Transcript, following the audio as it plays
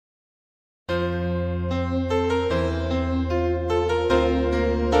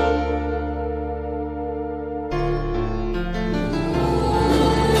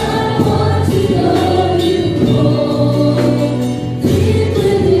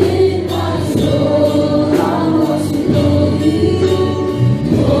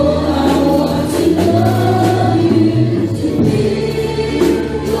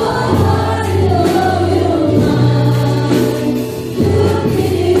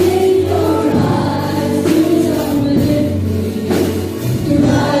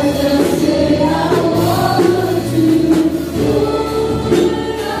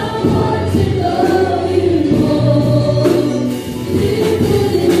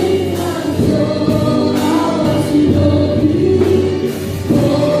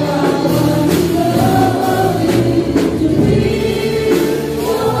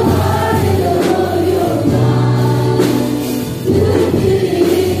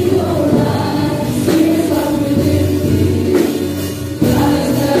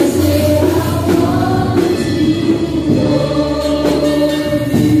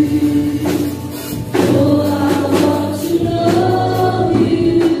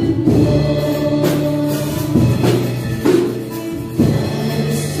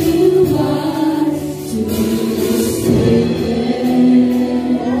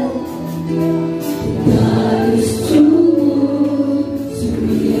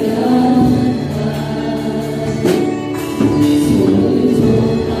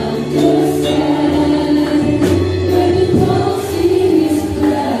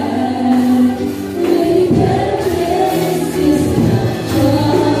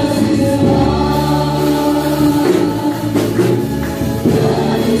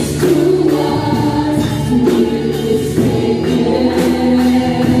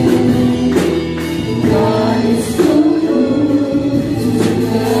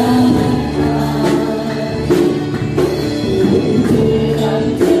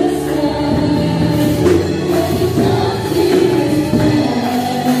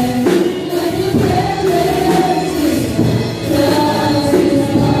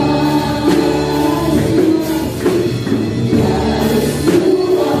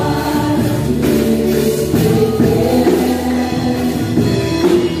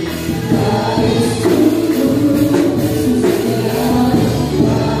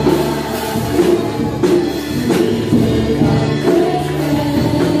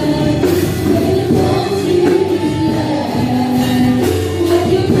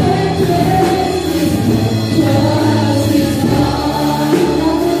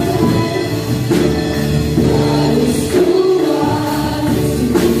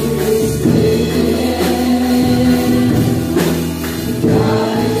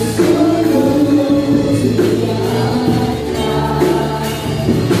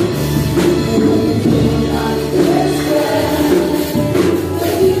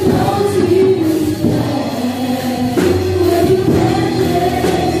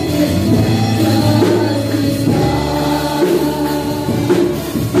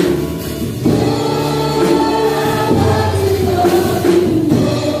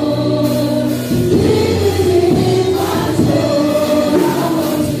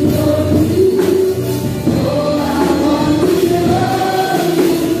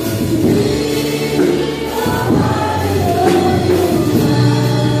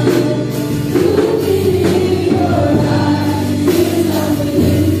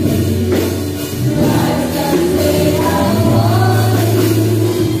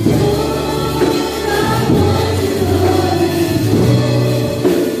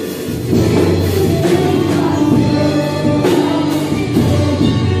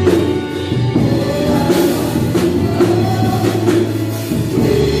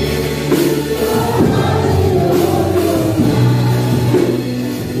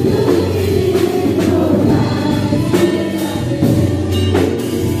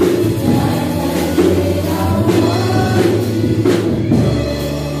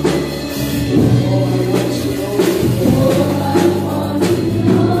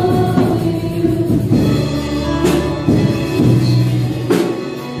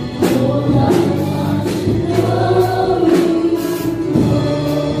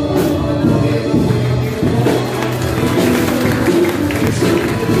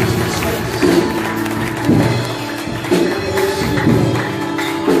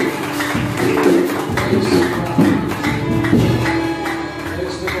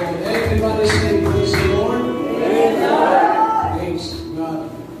Everybody say, praise the Lord. Praise God. Praise God.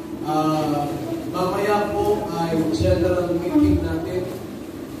 Mamaya po ay general meeting natin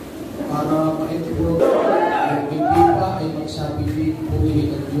para ma-improve. Ang hindi pa ay magsabi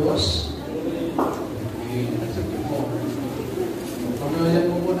pumili ng Diyos. Pagkawalan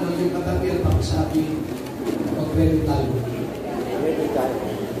mo muna ang iyong katangil, magsabi, mag-ready tayo.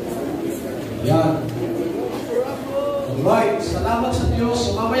 Yan. Alright, salamat sa Diyos.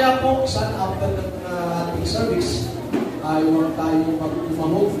 So, mamaya po, saan after ng ating service, ay huwag tayo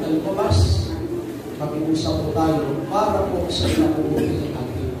mag-umahog na lumabas. Mag-uusap po tayo para po sa inabubuti ng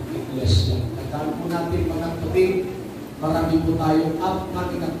ating iglesia. Nagdaan po natin mga kapatid, marami po tayong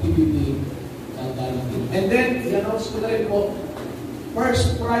upcoming activity na darating. And then, i-announce ko na rin po,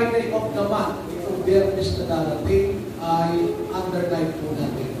 first Friday of the month, itong Biyernes na darating, ay underline po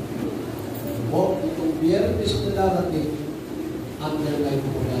natin. O, itong Biyernes na darating, underline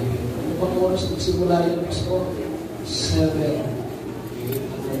po natin. Ano bang oras nagsimula yan, Pastor? 7. Okay,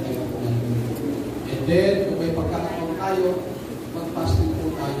 underline po natin. And then, kung may pagkakataon tayo, mag-fasting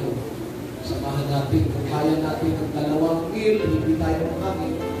po tayo. Samahan natin, kung kaya natin ng 2 meal, hindi tayo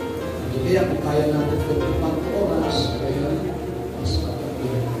makakit. Hindi kaya, kung kaya natin 24 oras, kaya mas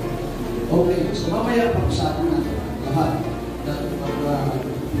makakit. Okay, so mamaya pag-usapan natin lahat ng mga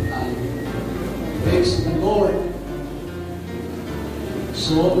tayo. Praise the Lord.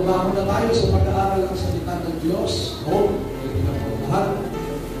 So, lumahan na tayo sa pag-aaral ng salita ng Diyos. Hope, hindi na po lahat.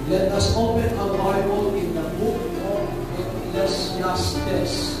 Let us open our Bible in the book of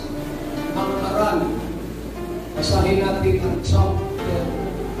Ecclesiastes. Ang aral, basahin natin ang chapter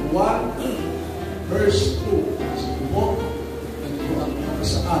 1, verse 2. Subok, ito ang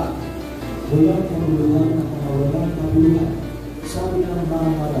nakasaan. Walang kabuluhan at mga walang kabuluhan. Sabi ng mga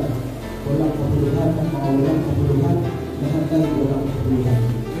maral, walang kabuluhan at mga walang kabuluhan, lahat ay walang kabuluhan.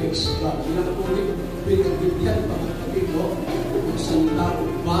 Praise God. Ilang ulit pinagbibigyan mga kapito ng salita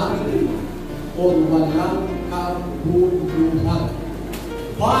vanity o walang kabuluhan.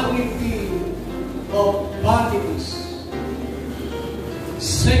 Vanity of vanities.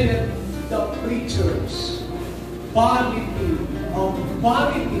 Saith the preachers. Vanity of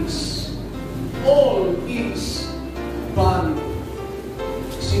vanities. All is vanity.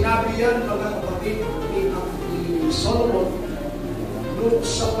 Sinabi yan mga kapatid ni Solomon noong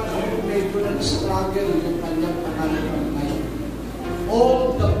sa panahon medyo na-struggle yung kanyang pananampalataya.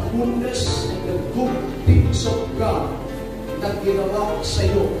 All the goodness and the good things of God na ginawa sa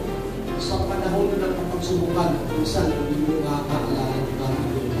iyo sa panahon ng pagsubukan, minsan hindi mo makakaalala ng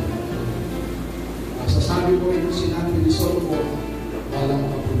bagay. Masasabi ko rin sinabi ni Solomon, walang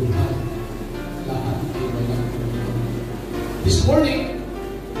kapuluhan. Lahat ay walang kapuluhan. This morning,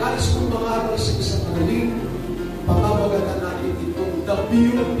 nais kong mga sa isang aralin, pangabagatan natin itong the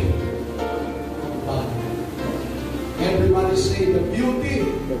beauty of God. Everybody say the beauty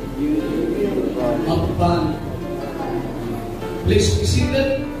of God. Please be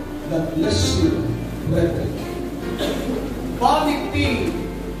seated. God bless you, brethren. Vanity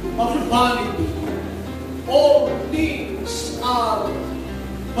of vanity. All things are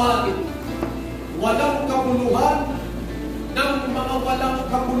vanity. Walang kabuluhan ng mga walang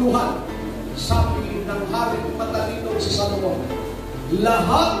kabuluhan. Sabi ng haring matalino si Solomon,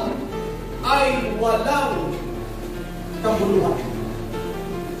 lahat ay walang kabuluhan.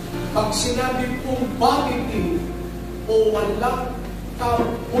 Pag sinabi pong vanity o walang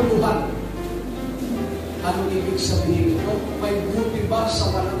kabuluhan, anong ibig sabihin ito? May beauty ba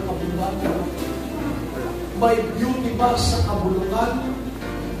sa walang kabuluhan? May beauty ba sa kabuluhan?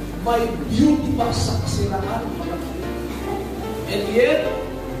 May beauty ba sa kasiraan? And yet,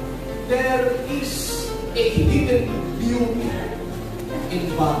 there is a hidden beauty in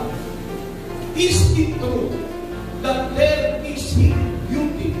vanity. Is it true that there is hidden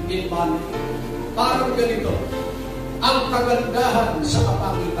beauty in vanity? Parang ganito, ang kagandahan sa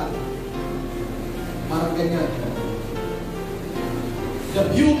kapangitan. Parang ganyan. The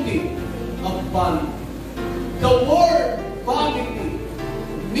beauty of vanity. The word vanity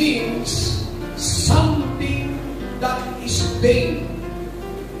means something that is vain,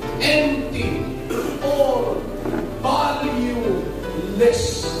 empty, or valueless.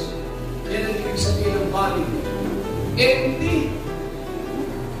 Yan ang ibig sabihin ng vanity. Empty,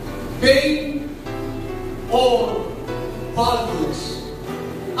 vain, or valueless.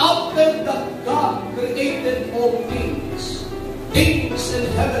 After that God created all things, things in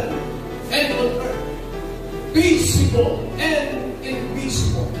heaven and on earth, visible and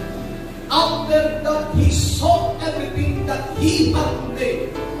invisible. After that He saw everything that He had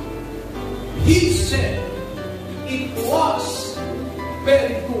made. He said, it was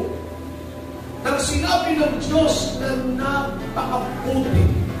very good. Nang sinabi ng Diyos na napakabuti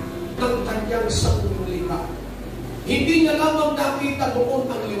ng kanyang sanglilikha, hindi niya lamang nakita doon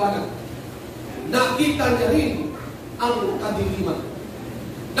ang liwanag, nakita niya rin ang kadiliman.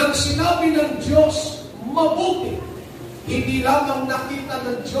 Nang sinabi ng Diyos, mabuti, hindi lamang nakita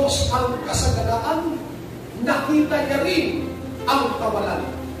ng Diyos ang kasaganaan, nakita niya rin ang kawalan.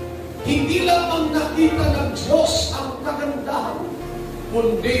 Hindi lamang nakita ng Diyos ang kagandahan,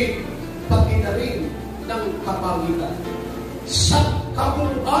 kundi pati na rin ng kapangitan. Sa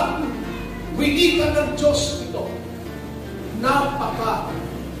kabuuan, winika ng Diyos ito, napaka-pure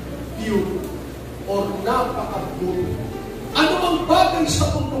or napaka-pure. Ano ang bagay sa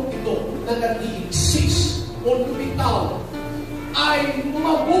mundong ito na nag-i-exist o lumitaw ay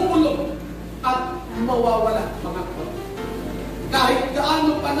mabubulong at mawawala, mga kapatid. Kahit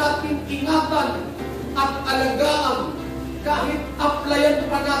gaano pa natin ingatan at alagaan, kahit applyan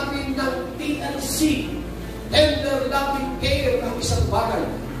pa natin ng TLC, tender loving care ang isang bagay,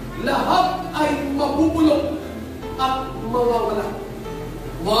 lahat ay mabubulong at mawawala.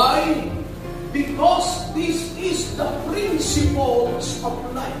 Why? Because this is the principles of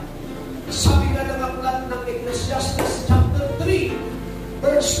life. Sabi nga ng aklat ng Ecclesiastes chapter 3,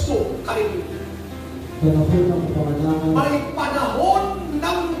 verse 2, kainin. Panahon ng kapanganakan. May panahon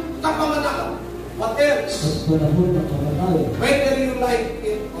ng kapanganakan. What else? At panahon ng kamatayan. Whether you like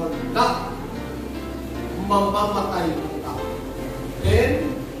it or not, mamamatay ang tao.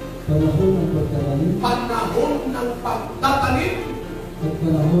 Then, Panahon ng pagtatanim. panahon ng pagtatanim. At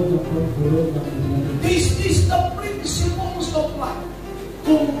panahon ng pagpulot ng vanities. This is the principles of life.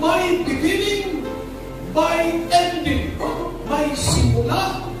 Kung may beginning, may ending, may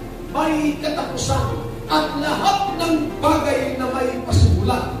simula, may katapusan, at lahat ng bagay na may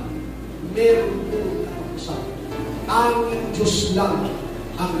pasimulan, meron pong katapusan. Tanging Diyos lang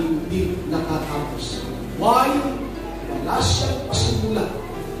ang hindi nakatapos. Why? Wala siyang pasimulan.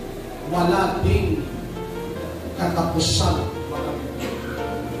 Wala ding katapusan.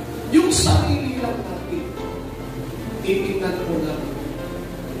 Yung sarili lang natin, titignan po natin.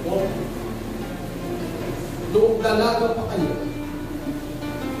 O, noong dalaga pa kayo,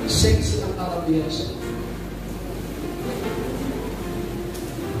 sexy ang karabihan sa inyo.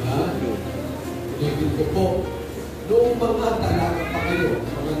 Ulitin ko po, noong mga dalaga pa kayo,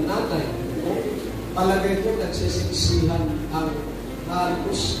 mga nanay, palagay ko nagsisiksihan ang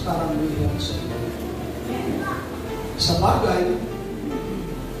halos karamihan sa inyo. Sa bagay,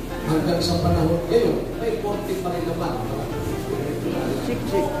 hanggang sa panahon ngayon, may 40 pa rin naman.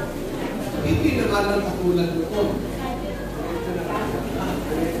 Hindi na nga lang katulad noon.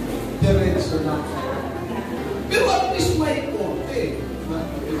 Diretso na. Pero at least may 40.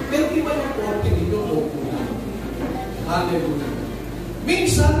 Pero di ba yung 40 ninyo o kulang? Hallelujah.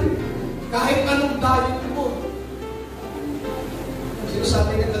 Minsan, kahit anong diet mo,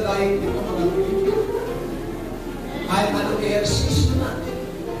 sinasabi nga na diet dito mga ulit. Kahit anong exercise natin.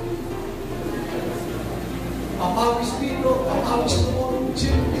 Papawis dito, papawis doon,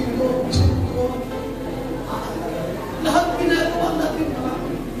 gym dito, gym doon. Lahat ginagawa natin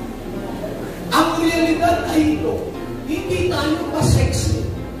marami. Ang realidad ay ito, hindi tayo pa-sexy.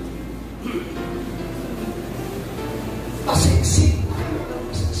 Pa-sexy.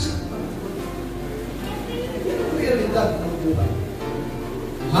 Yan ang realidad ng buhay.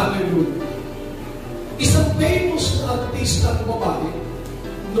 Hallelujah. Isang famous na artista ng babae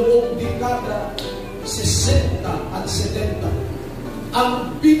noong dekada 60 at 70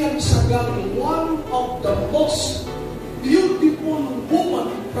 ang binagsagang one of the most beautiful woman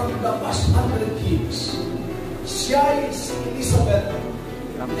from the past 100 years. Siya ay si Elizabeth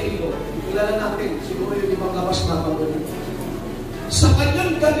Taylor. Kilala natin, siguro yung ibang labas na pag-ulit. Sa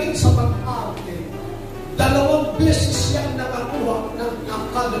kanyang galing sa pag-arte, 2 beses siyang nakakuha ng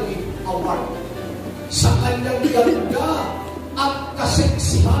Academy Award. Sa kanyang ganda at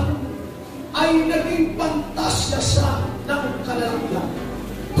kaseksihan, ay naging pantasya sa ng kalalakihan.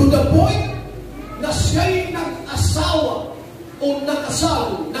 To the point na siya'y nag-asawa o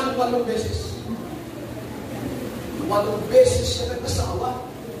nakasal ng 8 beses. 8 beses siya nag-asawa,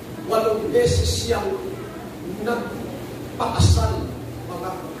 8 beses siyang nagpakasal.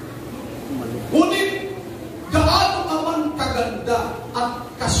 Ngunit, gaano ka man kaganda at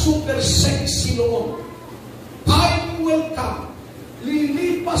ka-super sexy noon, time will come.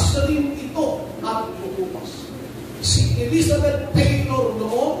 Lilipas na rin ito at lukupas. Si Elizabeth Taylor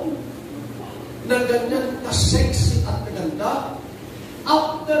noon, na ganyan ka-sexy at maganda,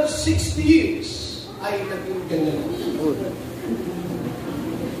 after 60 years, ay naging ganyan.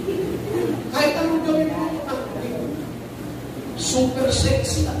 Kahit anong gawin mo, super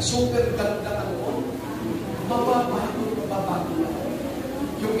sexy at super ganda ka noon, mababago na.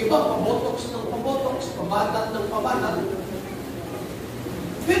 Yung iba, pabotox ng pabotox, pabatat ng pabatat.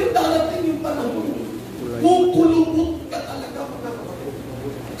 Pero darating yung panahon, kukulubot ka talaga, mga kapatid.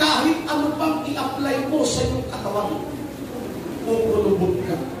 Kahit ano pang i-apply mo sa iyong katawan, kukulubot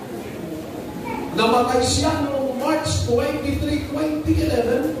ka. Namatay siya noong March 23,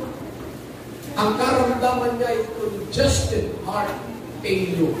 2011. Ang karamdaman niya ay congested heart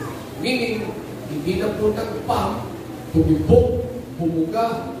failure. Meaning, hindi na po nagpump, tumibok,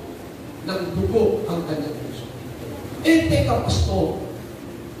 bumuga ng dugo ang kanyang puso. Teka, pastor,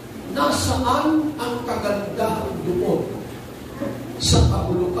 nasaan ang kagandahan doon sa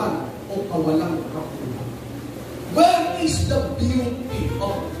kabulukan o kawalang kabulukan? Where is the beauty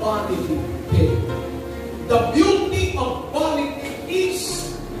of vanity? The beauty of vanity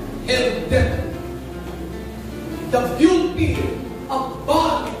is her death. The beauty of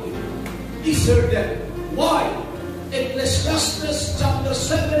vanity is her death. Why? Ecclesiastes chapter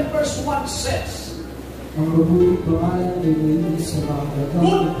 7 verse 1 says, ang mabuting pangalan ay malinis sa mga halagang.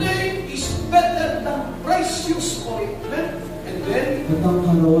 Good name is better than precious ointment. And then, at ang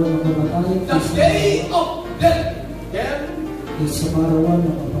karawan ng kamatayan the day of death, then, is sa karawan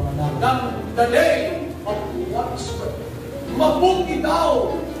ng kapangalan. than the day of one's birth. Mabuti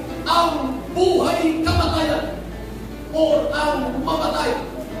daw ang buhay kamatayan or ang mamatay.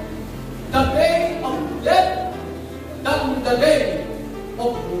 The day of death than the day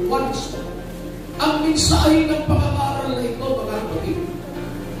of one's birth. Ang mensahe ng pangangaral na ito, mga kapatid,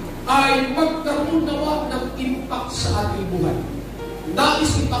 ay magkaroon nawa ng impact sa ating buhay.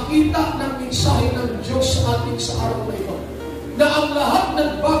 Nais ipakita ng mensahe ng Diyos sa ating sa araw na ito, na ang lahat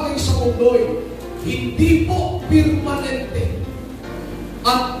ng bagay sa mundo'y hindi po permanente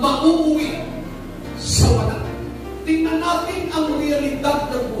at mauuwi sa wala. Tingnan natin ang realidad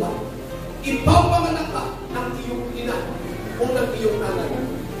ng buhay. Ipapanganak ka ng iyong ina o ng iyong nanay.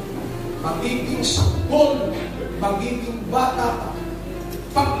 Magiging sanggol, magiging bata ka.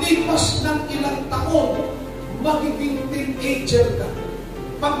 Paglipas ng ilang taon, magiging teenager ka.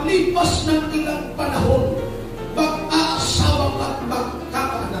 Paglipas ng ilang panahon, mag-aasawa ka at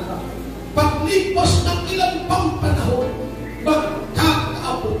magkakaanak ka. Paglipas ng ilang pang panahon,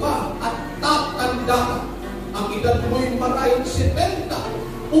 magkakaapo ka at tatanda ka. Ang edad mo'y marahil 70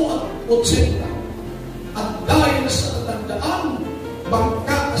 o 80. At dahil sa katandaan,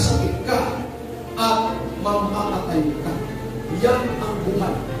 magkakasakit ka at mamamatay ka. Yan ang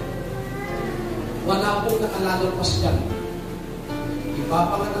buhay. Wala pong nakalalagpas dyan.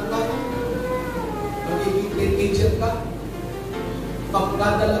 Ipapanganak ka, magiging teenager ka,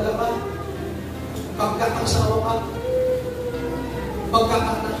 pagdadalaga ka, pagkakasawa ka,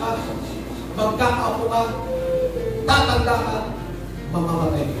 pagkakaanak ka, magkakaapo ka, tatanda ka,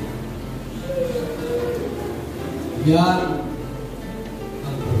 mamamatay ka. Yan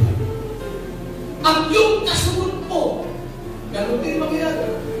ang buhay. Ang yung kasunod mo, ganun din mangyayari.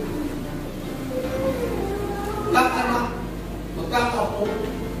 Kakanak, magkakaapo,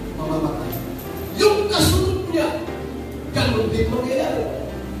 mamamatay. Yung kasunod niya, ganun din mangyayari.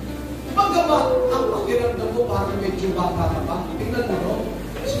 Bagamat ang pakiramdam mo parang medyo bata na pa, tingnan mo, no?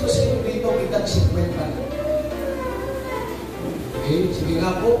 Sino dito ang edad 50 na? Okay, sige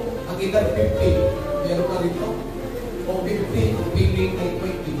nga po, ang edad 50, meron ka rito? O 50, ang piling ay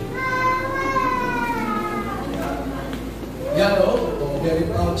 20. Yan, no? O, very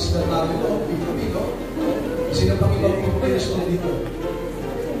proud sila namin, no? 50, no? Sino pang ibang 50 years old dito?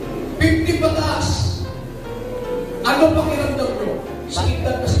 50 pataas! Ano pakiramdam mo? Sa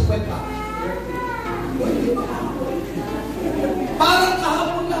edad na 50. Parang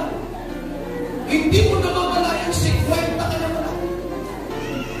kahapon lang. Hindi mo namamalayan 50 ka na pala.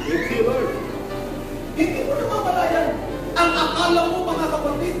 Hindi mo namamalayan. Ang akala mo, mga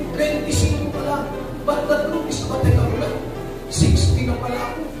kapatid, 25 pa lang. But the truth is, patay ka mula. 60 na pala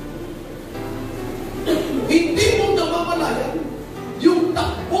ako. Hindi mo namamalayan yung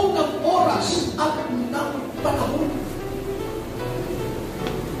takbo ng oras at ng panahon.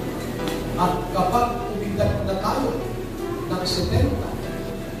 At kapag umidad na tayo ng 70,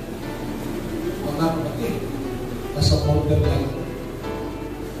 mga kapatid, nasa borderline.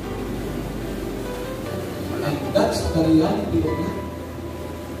 And that's the reality of it.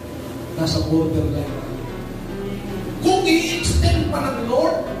 Nasa borderline. Kung i-extend pa ng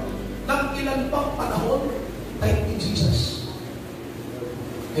Lord ng ilan pang panahon, thank you, Jesus.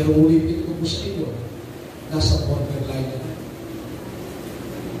 Pero ulitin ko po sa inyo, nasa borderline na.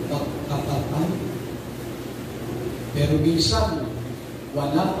 Magkakatay. Pero minsan,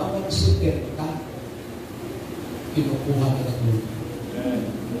 wala pa mang 70, kinukuha ka ng Lord.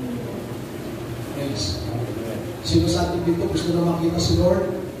 Praise. Sino sa atin dito gusto na makita si Lord?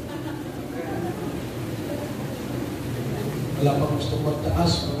 Wala pa gusto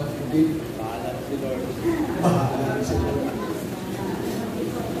magtaas, mga hindi. Bahala si Lord. Bahala si Lord.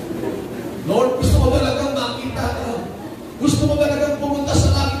 Lord, gusto mo talagang makita ka. Gusto mo talagang pumunta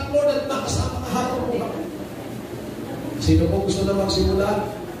sa langit, Lord, at makasama ka harap mo. Sino po gusto na magsimula?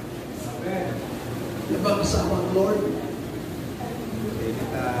 Na makasama ang Lord?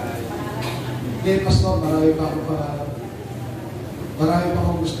 Hindi, Pastor, marami pa akong pangarap. Marami pa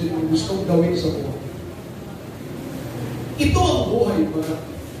akong gustong gawin sa buhay. Ito ang buhay, mga.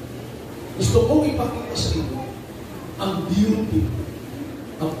 Gusto kong ipakita sa inyo ang beauty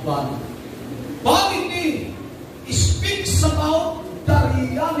of vanity. Vanity speaks about the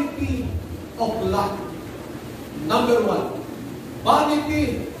reality of life. Number one,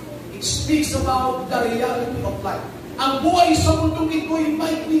 vanity speaks about the reality of life. Ang buhay sa mundong ito'y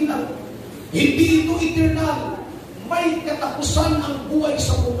may bilang. Hindi ito eternal. May katapusan ang buhay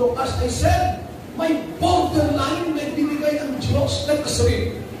sa mundo. As I said, may borderline na binigay ang Diyos. Let us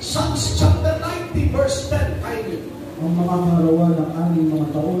read Psalms chapter 90 verse 10. Kindly. Ang mga karawan ng aming mga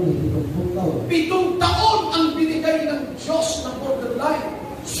taon ay 70 taon. 7 taon ang binigay ng Diyos na borderline.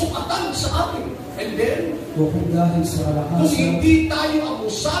 Sukatan sa atin. And then, kung dahil sa kung kalakasan, hindi tayo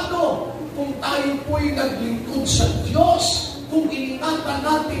abusado, kung tayo po'y naglingkod sa Diyos, kung iningatan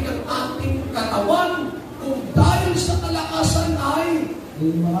natin ang ating katawan, kung dahil sa kalakasan ay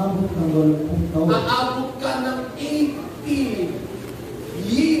maabot ng 80 taon. aabot ka ng 80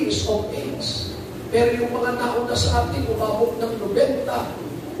 years of age. Pero yung mga nauna sa atin, umabot ng 90,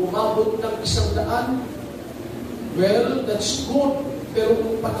 umabot ng 100, well, that's good. Pero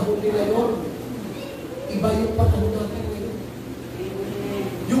kung panahon nila yun, iba yung panahon natin ngayon.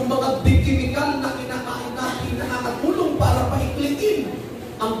 Yung mga chemical na kinakain natin na nakatulong para paikliin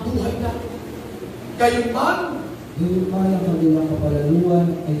ang buhay natin. Kayo man, Hiyumay ang kanilang kapalaluan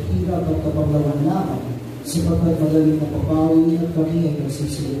ay hirap at kapaglawan lamang, sapagkat magaling na papawi at kami ay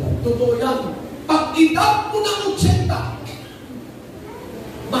nagsisilita. totoo yan. Pag edad mo ng 80,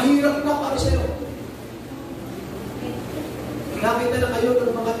 mahirap na para sa'yo. Nakita na kayo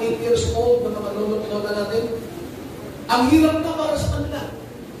ng mga 8 years old, ng mga lolo-lola natin. Ang hirap na para sa kanila.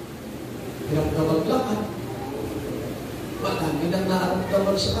 Hirap na maglakad. Madami nang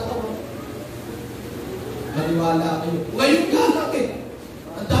nararamdaman sa katawan. Maniwala kayo. Ngayon nga natin,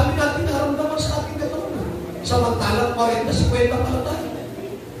 ang dami natin nararamdaman sa ating katawan. Samantalang 40-50 pa lang tayo.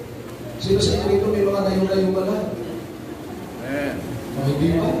 Sino sa inyo rito may mga layo-layo ba lang? O hindi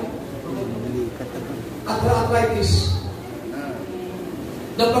ba? Arthritis.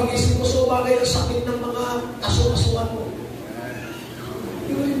 Napag-isip mo sa bagay ang sakit ng mga kaso-kasuan mo.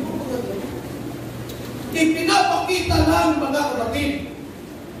 Pero yung mga ipinapakita lang, mga kapatid,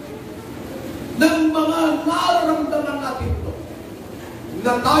 ng mga nararamdaman natin ito,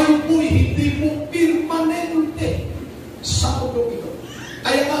 na tayo po'y hindi mo permanente sa mundo ito.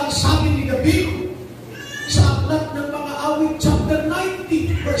 Kaya nga ang sabi ni David sa aklat ng mga awit chapter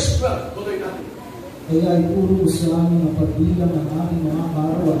 90 verse 12. Tuloy natin. Kaya ay puro sa amin ang pagbilang ng aming mga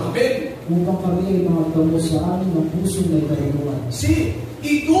karawan. Amen. Upang kami ay magdamo sa amin ang puso na ikarawan. See,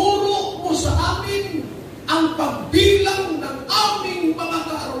 ituro mo sa amin ang pagbilang ng aming mga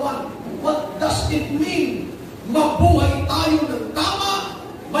kaarawan. What does it mean? Mabuhay tayo ng tama,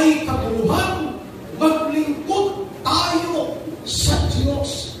 may kabuluhan, maglingkod tayo sa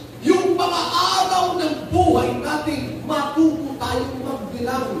Diyos. Yung mga araw ng buhay natin, matuto tayong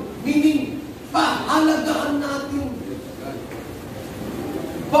magbilang. Meaning, pahalagahan natin.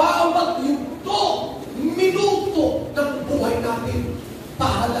 Bawat yugto, minuto ng buhay natin,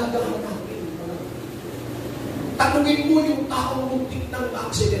 pahalagahan natin. Tanungin mo yung taong muntik ng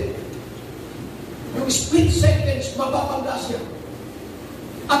accident. Yung split seconds, mababangga siya.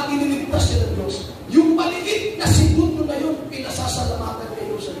 At iniligtas siya ng Diyos. Yung maliit na segundo na yun, pinasasalamatan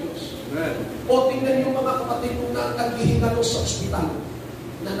kayo sa Diyos. O tingnan yung mga kapatid kong naghihinga sa ospital.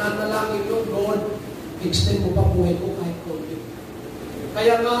 Nananalangin yun, Lord, extend mo pa buhay ko kahit konti.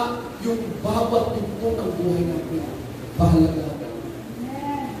 Kaya nga, yung bawat tugto ng buhay natin, pahalaga.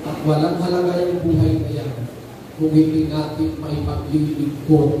 At walang halaga yung buhay na yan kung hindi natin may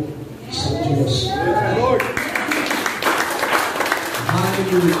paglilingkod sa Diyos. Lord!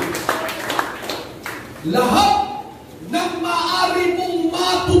 Hallelujah! Lahat ng maaari mong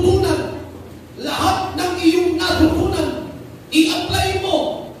matutunan, lahat ng iyong natutunan, i-apply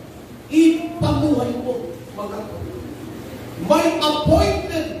mo, ipamuhay mo, mga kapatid. May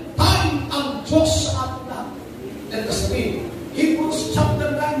appointed time ang Diyos sa atin lahat. Let us read Hebrews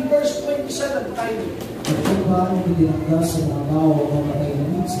chapter 9 verse 27 tayo. ba ang itinangga sa mga tao ang patay na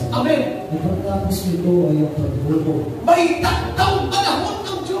minsan? Amen. At pagkatapos nito ay ang pagbubo. May takdang panahon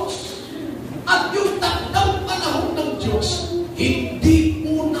ng Diyos. At yung takdang panahon ng Diyos, hindi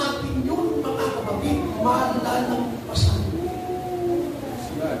po natin yun, mga kapatid, malalampasan.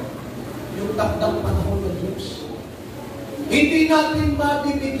 Yung takdang panahon ng Diyos. Hindi natin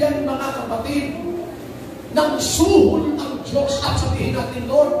mabibigyan, mga kapatid, ng suhol ang Diyos at sabihin natin,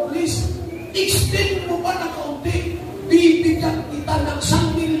 Lord, please, extend mo pa na kaunti. Bibigyan kita ng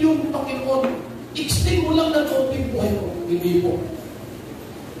 1 milyon, Panginoon. Extend mo lang ng kaunting buhay mo. Hindi po.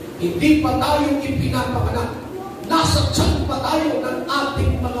 Hindi pa tayo ipinapanganak. Nasa tiyan pa tayo ng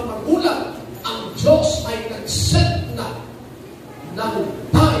ating mga magulang. Ang Diyos ay nag-set na ng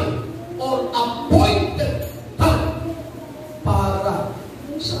time or appointed time para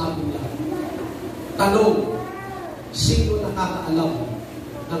sa ating lahat. Tanong, sino nakakaalam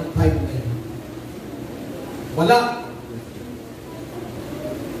ng time na yun? Wala.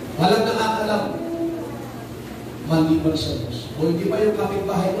 Walang nakakaalam. Maliban sa Diyos. O hindi ba yung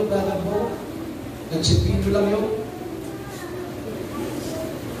kapitbahay mo, dalag mo? Nagsipinyo lang yun?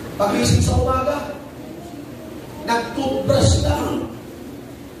 Pag-isip sa umaga, nag-toothbrush lang.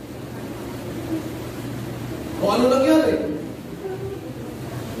 O ano nangyari?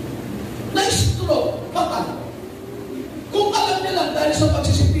 Na-stroke. Bakit? Kung alam niya lang dahil sa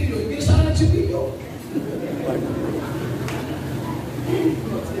pagsisipilyo, hindi sana nagsipilyo.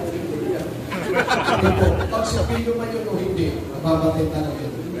 Pag sipilyo man yun o hindi, mababatay talaga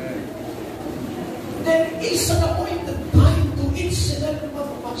yun. There is an appointed time to each and every one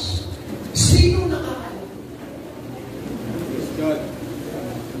of us. Sino nakakaalam?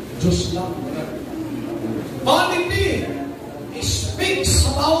 Diyos lang. Vanity speaks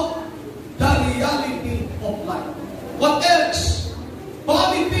about the reality of life. What else?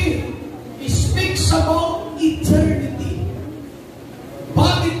 Vanity speaks about eternity.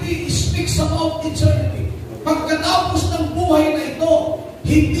 Vanity speaks about eternity. Pagkatapos ng buhay na ito,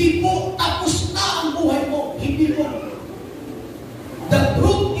 hindi po tapos na ang buhay mo. Hindi po. The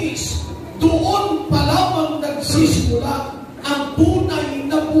truth is, doon pa lamang nagsisimula ang tunay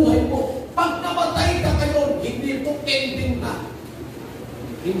na buhay mo. Pag namatay ka ngayon, hindi po ending na.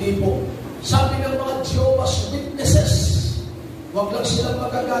 Hindi po. Sabi ng mga Jehovah's Witnesses, huwag lang silang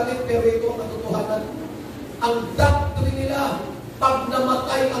magagalit, pero ito ang katotohanan. Ang doctrine nila, pag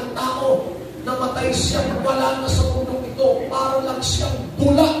namatay ang tao, namatay siyang wala na sa mundong ito, para lang siyang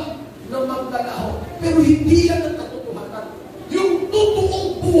bula na magdalaho. Pero hindi yan ang katotohanan. Yung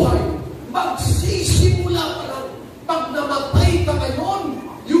totoong buhay, magsisimula pa lang. Pag namatay ka ngayon,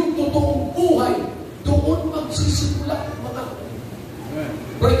 yung totoong buhay, doon magsisimula mga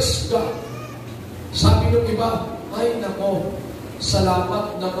praise God. Sabi ng iba, ay nako,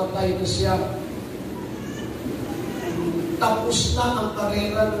 salamat namatay na siya. Tapos na ang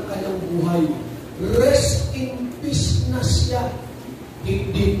karera ng kanyang buhay. Rest in peace na siya.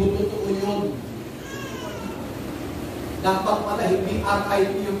 Hindi po totoo yun. Dapat pala hindi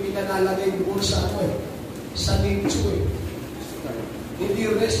RIP yung pinanalagay doon sa sa nicho Hindi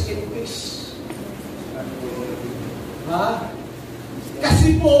rest in peace. Ha?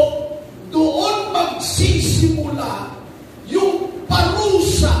 Kasi po, doon magsisimula yung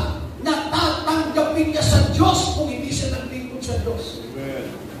parusa na tatanggapin niya sa Diyos kung hindi siya naglingkod sa Diyos.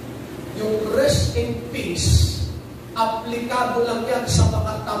 Yung rest in peace, aplikado lang yan sa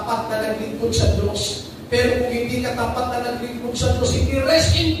mga tapat na naglingkod sa Diyos. Pero kung hindi ka tapat na naglingkod sa Diyos, hindi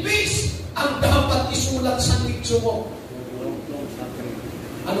rest in peace ang dapat isulat sa nicho mo.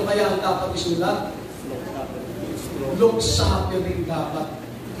 Ano kaya ang dapat isulat? Long suffering dapat.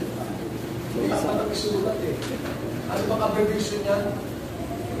 Hindi dapat ang isulat eh. Ano bang abbreviation yan?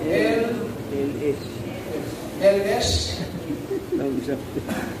 LS.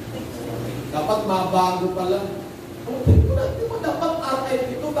 Dapat mabago pala. Hindi mo dapat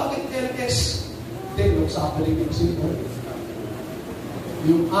RIP ito. Bakit LS? Hindi, long suffering kasi ito.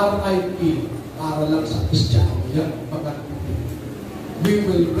 Yung RIP para lang sa Kristiyano. Yan. We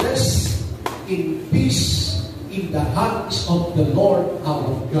will rest in peace in the hands of the Lord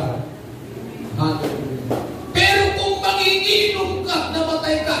our God. Hallelujah. Pero kung manginginom ka,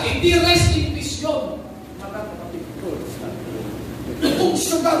 namatay ka, hindi rest in peace yun. Kung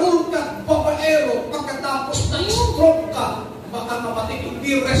sugarol ka, babaero, pagkatapos ng stroke ka, mga kapatid,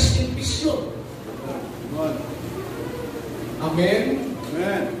 hindi rest in peace yun. Amen?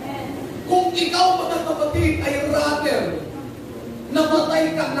 Amen. Kung ikaw, mga kapatid, ay rather,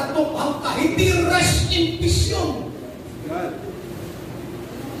 namatay ka, natukhang ka, hindi rest in peace yun.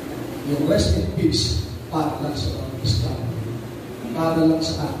 Yung rest in peace, para lang sa mga Kristiyano. Para lang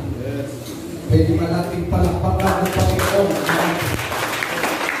sa atin. Pwede ba natin palakpakan ng Panginoon?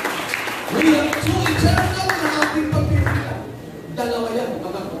 We have two eternal na ating pagpipilian. Dalawa yan,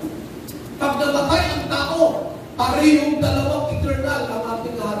 mga kapatid. Pag namatay ang tao, parehong dalawang eternal ang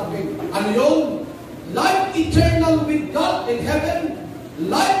ating haharapin. Ano yun? Life eternal with God in heaven,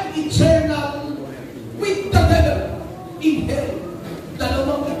 life eternal with the devil in hell.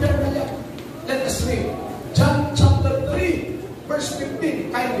 Dalawang eternal yan. Let us read. John chapter 3, verse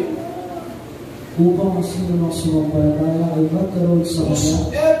 15. Kindly. Upang ang sino ng sumampalataya ay magkaroon sa Kanya,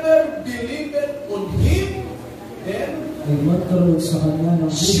 whosoever believeth on Him, then ay magkaroon sa Kanya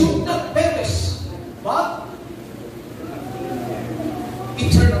ng should buhay. not perish, but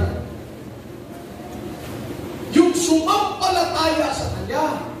eternal. Yung sumampalataya sa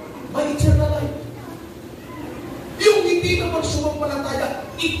Kanya, may eternal life. Yung hindi naman sumampalataya,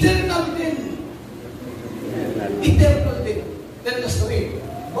 eternal din. Eternal din. Let us read.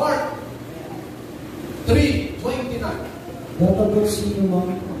 Mark 3:29. Dapat sino mang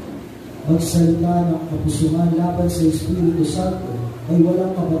magsalita ng kapusungan laban sa Espiritu Santo ay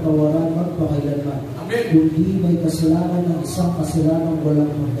walang kapatawaran magpakailanman. Amen. Kundi may kasalanan ng isang kasalanan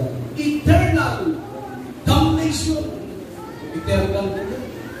walang hanggan. Eternal damnation. Eternal din.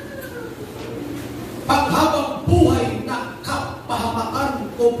 Paghabang buhay na kapahamakan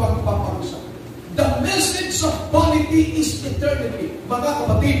o pagpaparusa. The message of vanity is eternity. Mga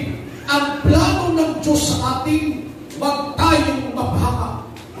kapatid, ang plano ng Diyos sa atin, huwag tayong mapahama,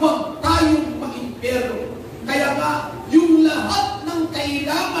 huwag tayong maimpero. Kaya nga, yung lahat ng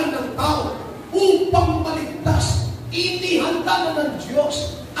kailangan ng tao upang maligtas, inihanda na ng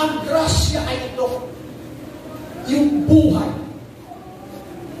Diyos. Ang grasya ay ito. Yung buhay,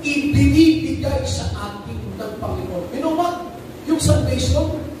 ibinibigay sa atin ng Panginoon. You know what? Yung salvation,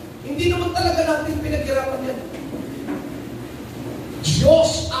 hindi naman talaga natin pinaghirapan yan.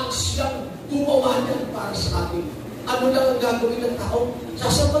 Diyos ang siyang gumawa niyan para sa atin. Ano lang ang gagawin ng tao?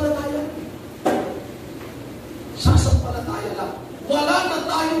 Sasampalataya. Sasampalataya lang. Wala na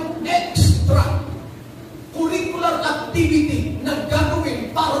tayong extra curricular activity na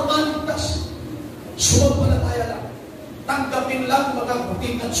gagawin para maligtas. Sumampalataya lang. Tanggapin lang mga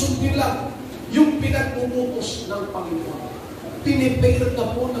kapatid at sundin lang yung pinagmumutos ng Panginoon. Pinipare na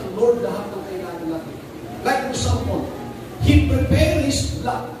po ng Lord lahat ng kailangan natin. Like for example, He prepared His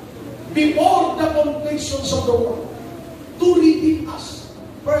blood before the foundations of the world to redeem us.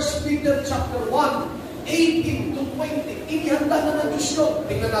 1 Peter chapter 1, 18 to 20. Inihanda na ng Diyos yun.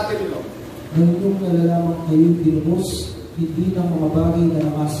 Tingnan natin ito. Ngayong nalalaman kayo'y pinubos, hindi ng mga bagay na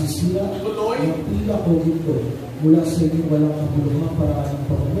nakasisira, ng pila o ginto, mula sa inyong walang kabuluhang paraan ng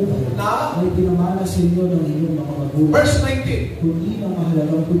pamumuhay, ay pinamana sa inyo ng inyong mga magulang. Verse 19. Kundi ng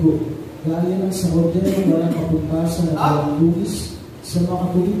mahalagang dugo, gaya ng sa kordero walang kapuntasan at walang dugis, sa mga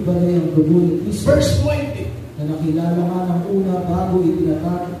tuwid balay ang dugo ni Kristo. Verse 20. Na nakilala nga ng una bago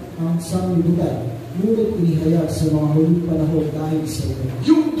itinatag ang sanglibutan, ngunit inihayag sa mga huling panahon dahil sa inyo.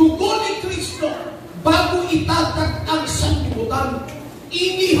 Yung dugo ni Kristo, bago itatag ang sanglibutan,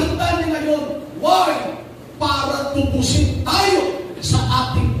 inihanda niya ngayon. Why? Para tubusin tayo sa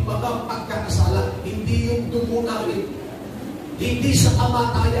ating mga pagkakasala. Hindi yung dugo natin. Hindi sa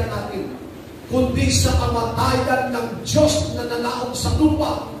kamatayan natin. Kundi sa kamatayan ng Diyos na nanaog sa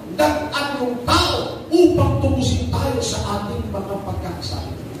lupa ng anong tao upang tubusin tayo sa ating mga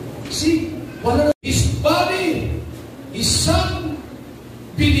pagkakasala. See? Wala na. His body, His Son,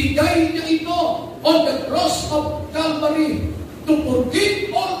 binigay niya ito on the cross of Calvary to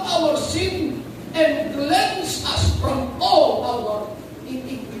forgive all our sin and cleanse us from all our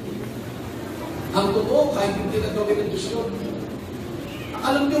iniquity. Ang totoo, kahit hindi na gawin ng Diyos yun.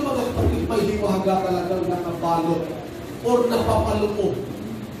 Alam niyo mga kapatid, may hiwaga talagang nakabalot or napapalupog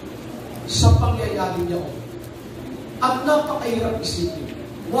sa pangyayari niya. At napakahirap isipin.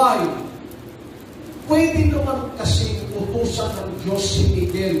 Why? Pwede naman kasi utusan ng Diyos si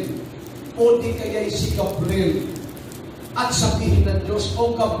Eccl o di kaya si Gabriel at sabihin ng Diyos,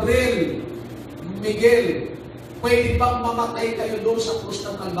 O Gabriel, Miguel, pwede bang mamatay kayo doon sa krus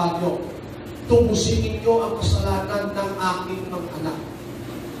ng Kalbaryo? Tubusin ninyo ang kasalanan ng aking mga anak.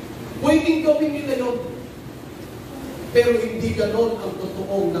 Pwedeng gawin nila yun. Pero hindi ganon ang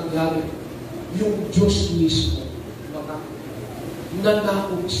totoong nangyari. Yung Diyos mismo,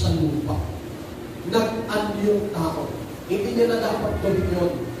 nanakong sa lupa. Nag-anyong tao. Hindi niya na dapat gawin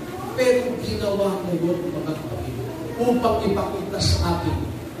yun. Pero ginawa na yun, mga kapatid, upang ipakita sa atin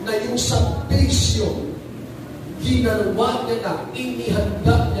na yung salvation, ginawa niya na,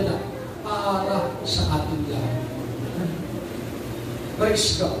 inihanda niya na para sa ating lahat.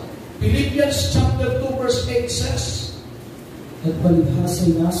 Praise God. Philippians chapter 2 verse 8 says, at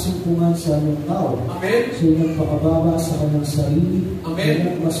palibhasa'y nasumpungan sa anong tao. Amen. Siya'y nagpakababa sa kanyang sarili. Amen.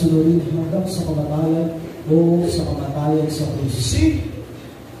 At masunurin hanggang sa kamatayan o sa kamatayan sa krus. See,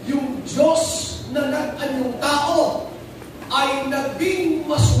 yung Diyos na nag-anyong tao ay naging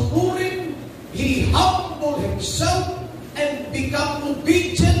masunurin. He humbled Himself and become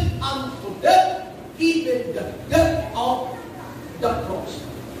obedient unto death, even the death of the cross.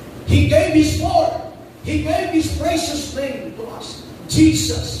 He gave His word. He gave His precious name to us,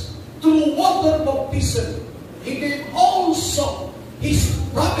 Jesus, through water baptism. He gave also His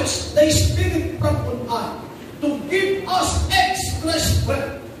promise, the Spirit from on high, to give us extra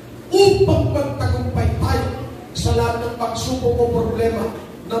strength upang magtagumpay tayo sa lahat ng pagsubok o problema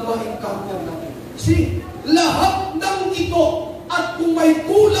na ma-encounter natin. See, lahat ng ito, at kung may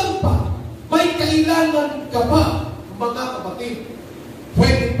kulang pa, may kailangan ka pa, mga kapatid,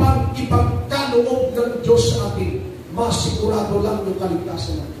 pwede pang ipagkaloob ng Diyos sa atin, masigurado lang yung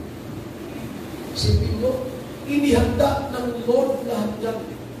kaligtasan natin. Sipin mo, inihanda ng Lord lahat yan.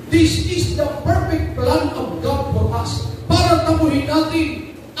 This is the perfect plan of God for us, para tamuhin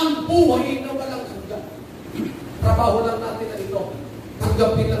natin ang buhay na walang hanggan. Trabaho lang natin na ito.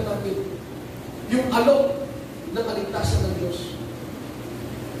 Tanggapin lang natin yung alok ng kaligtasan ng Diyos.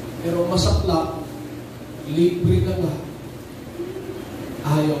 Pero masakla, libre na nga.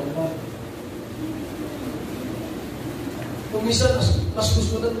 Ayaw pa. Kung minsan, mas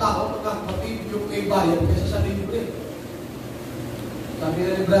gusto ng tao, mga kapatid, yung may bayan kaysa sa libre. Sabi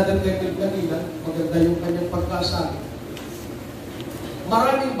na ni Brother Eccl kanina, maganda yung kanyang pagkasabi.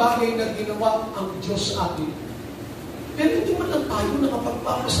 Maraming bagay na ginawa ang Diyos sa atin. Pero hindi man lang tayo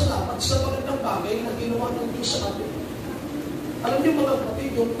nakapagpapasalamat sa magandang bagay na ginawa ng Diyos sa atin. Alam niyo mga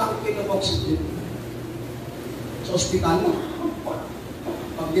kapatid, yung tangke ng oxygen sa ospital,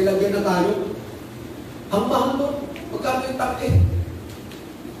 pag nilagyan na tayo, ang mahal doon, magkano yung tangke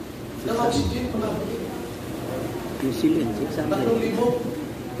ng oxygen, mga kapatid? 3,000.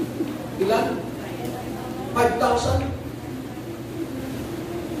 Ilan? 5,000?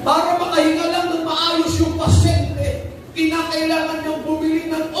 Para makahinga lang ng maayos yung pasyente, kinakailangan niyang bumili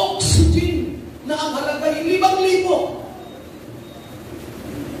ng oxygen na ang halaga ay 5,000.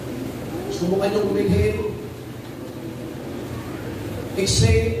 Subukan niyong inhale,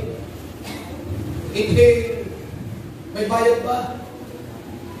 exhale, inhale. May bayad ba?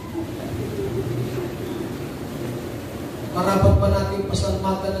 Marapat pa natin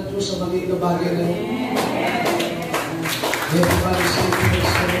pasalamatan ng Diyos sa maliit na bagay na yun. Everybody say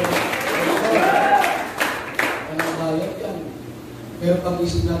praise the Lord. Walang bayad yan. Pero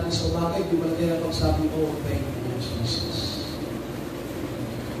pag-isip natin sa umaga, di ba natin ang pagsabi, oh, thank you, Jesus.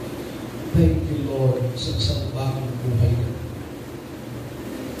 Thank you, Lord, sa isang bagong buhay na.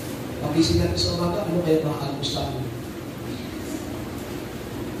 Pag-isip natin sa umaga, ano kaya makaalmusal?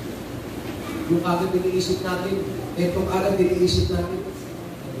 Yung agad diniisip natin, itong agad diniisip natin,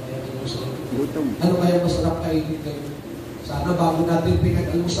 ano kaya masarap kainin kayo? Sana bago natin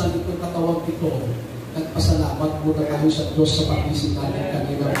pinag-almusal itong katawag ito, nagpasalamat muna tayo sa Diyos sa pag-isip natin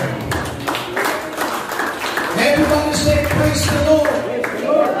kanina. Everybody say, praise the Lord.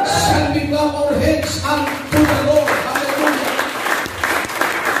 Shall we bow our heads unto the Lord? Hallelujah.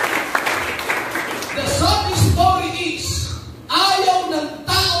 The sad story is, ayaw ng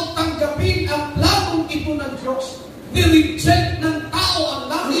tao tanggapin ang planong ito ng Diyos. Nireject ng tao ang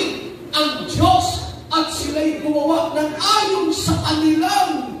langit, ang Diyos, at sila'y gumawa ng ayon sa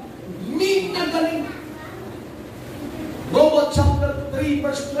kanilang minagaling. Romans chapter 3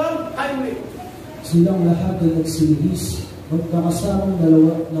 verse 12, timely. Silang lahat ay nagsilihis, magkakasamang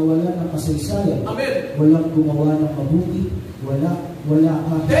nawala ng kasaysayan. Amen. Walang gumawa ng mabuti, wala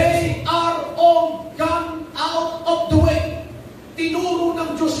kahit. They are all gone out of the way. Tinuro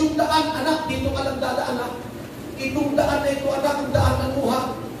ng Diyos yung daan, anak, dito ka lang dadaan, anak. Itong daan na ito, anak, ang daan ng buhay.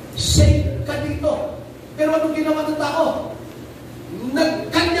 Safe ka dito. Pero anong ginawa ng tao?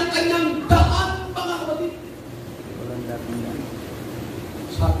 Nagkanya-kanyang daan, mga kapatid.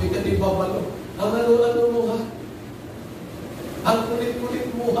 Sabi ka di babalo, ang ano-ano mo ha? Ang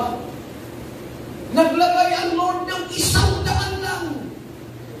kulit-kulit mo ha? Naglagay ang Lord ng 100 lang.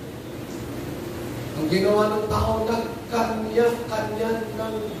 Ang ginawa ng tao, nagkanya-kanya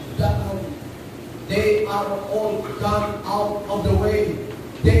ng daan. They are all gone out of the way.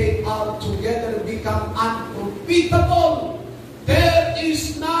 They are together become unprofitable. There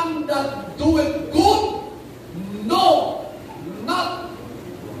is none that doeth good, no, not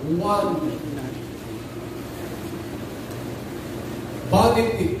one.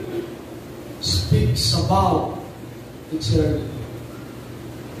 Vanity speaks about eternity.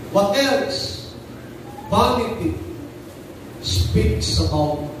 What else? Vanity speaks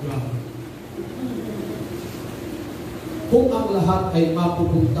about God. Kung ang lahat ay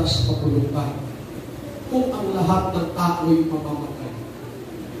mapupunta sa kapulutan, kung ang lahat ng tao'y mamamatay,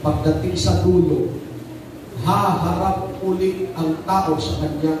 pagdating sa dulo, haharap ulit ang tao sa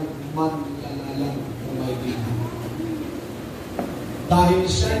kanyang manlalalang na may liha. Dahil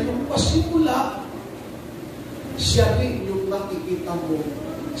siya yung pasimula, siya rin yung nakikita mo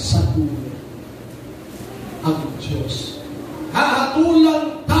sa dulo. Ang Diyos.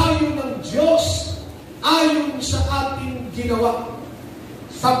 Hahatulan tayo ng Diyos ayon sa ating ginawa.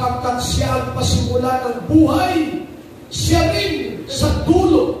 Sapagkat siya ang pasimula ng buhay, siya rin sa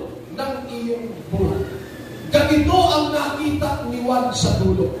dulo ng iyong buhay. Ganito ang nakita ni Juan sa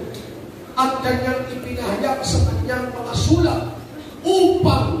dulo. At kanyang ipinahayag sa kanyang mga sulat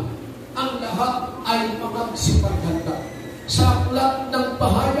upang ang lahat ay magsipaghanda. Sa aklat ng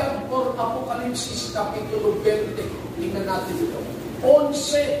pahayag or Apokalipsis Kapitulo 20, tingnan natin ito.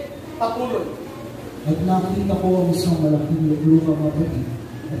 11, patuloy. At nakita ko ang isang malaking lupang mapati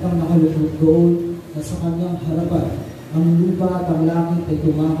at ang nakalukod doon na sa kanyang harapan. Ang lupa at ang langit ay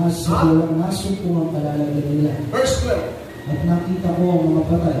tumakas sa walang nasumpungang ang kalalagyan nila. Verse 12. At nakita ko ang mga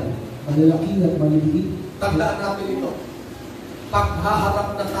patay, malalaki at maliliit. Tandaan natin ito.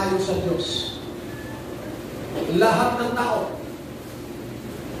 Paghaharap na tayo sa Diyos, lahat ng tao,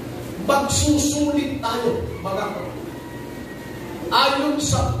 magsusulit tayo, mga kapatid. Ayon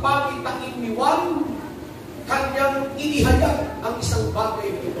sa pakitain ni Juan, kanyang inihayag ang isang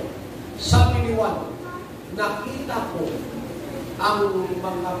bagay ito. Sabi ni Juan, nakita ko ang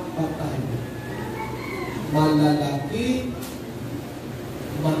mga patay, malalaki,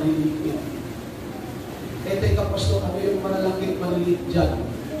 maliliit. Teka, Pastor, ano yung malalaki at maliliit dyan?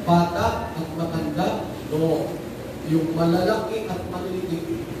 Bata at matanda? No. Yung malalaki at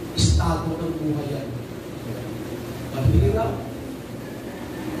maliliit, estado ng buhay yan. Mahirap,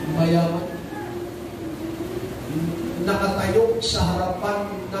 mayaman, nakatayo sa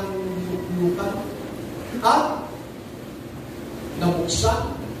harapan ng luklukan, at nabuksan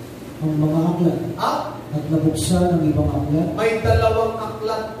ang mga aklat, at nabuksan ang ibang aklat. May dalawang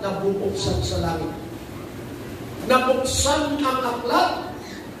aklat na bubuksan sa langit. Nabuksan ang aklat,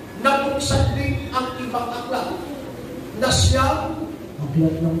 nabuksan din ang ibang aklat na siyang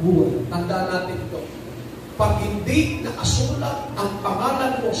aklat ng buhay. Tandaan natin ito. Pag hindi nakasulat ang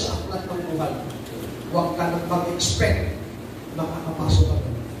pangalan mo sa aklat ng buhay, huwag ka nang mag-expect makakapasok ka.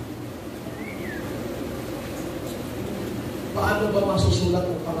 Paano ba masusulat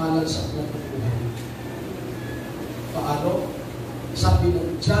ang pangalan sa aklat ng buhay? Paano? Sabi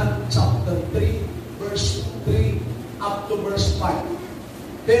ng John chapter 3, verse 3 up to verse 5.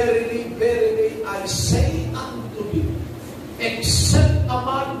 Verily, verily, I say unto you, except a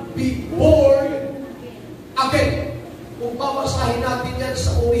man be born again. Kung babasahin natin yan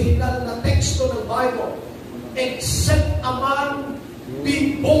sa original na teksto ng Bible, except a man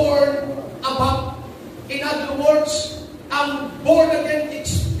be born above. In other words, ang born again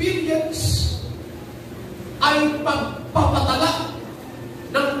experience ay pagpapatala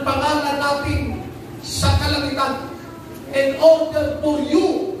ng pangalan natin sa kalangitan. In order for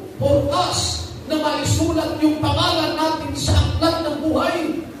you, for us, na maisulat yung pangalan natin sa aklat ng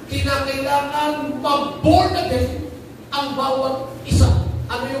buhay, kinakailangan mag-born again ang bawat isa.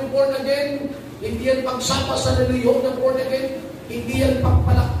 Ano yung born again? Hindi yan pagsama sa reliyon na born again. Hindi yan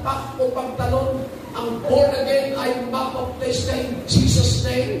pagpalakpak o pagtalon. Ang born again ay mapaples ka in Jesus'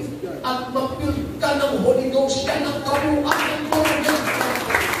 name at mapil ka ng Holy Ghost. Yan ang kabuuan ng born again.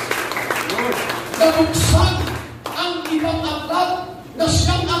 Nabuksan ang ibang aklat na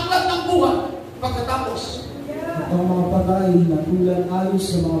siyang aklat ng buhay. Pagkatapos, at ang mga patay hinatulan ayon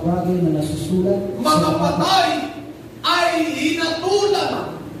sa mga bagay na nasusulat. Mga patay ay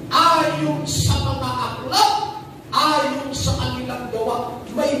hinatulan ayon sa mga aklat, ayon sa kanilang gawa.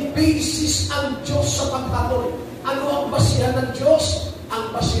 May basis ang Diyos sa paghatol. Ano ang basihan ng Diyos? Ang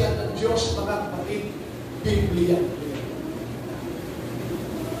basihan ng Diyos, mga kapatid, Biblia.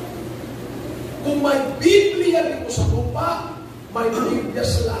 Kung may Biblia dito sa lupa, may Biblia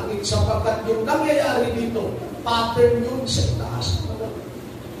sa langit, sapagkat yung nangyayari dito, pattern yun sa itaas.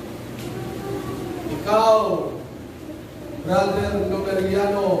 Ikaw, Brother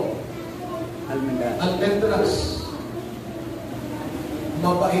Numeriano Almendras,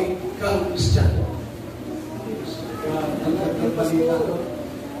 mabait kang Kristiyan.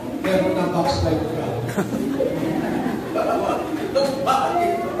 Pero na-backslide ka.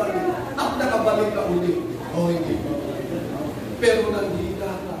 Bakit? At nakabalik ka ulit. O hindi ba? Pero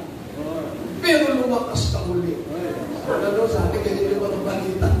nanghina ka. Pero lumakas ka ulit. Ano sa atin, ganyan yung mga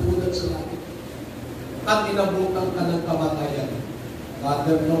balitan tulad sa langit. at inabutan ka ng kamatayan.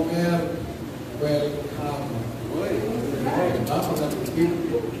 Father Nomer, welcome. Diba? Pagkakipin,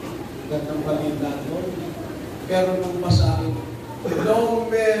 gandang balita mo. Pero nung masahin,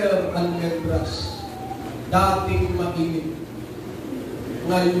 Nomer Almendras, dating mainit,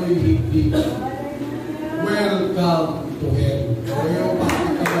 ngayon hindi. Welcome to hell. Ngayon,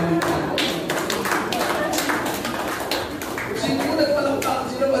 pakikabalita mo. Sino mo nagpalakpak?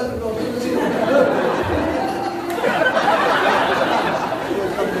 Sino ba? Sino ba?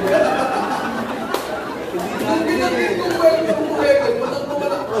 Hindi natin kung welcome to heaven, walang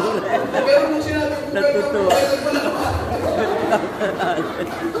pumalakpak. Pero nung sinabi kung welcome to heaven, palakpak.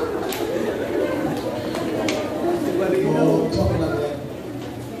 Joke lang yan.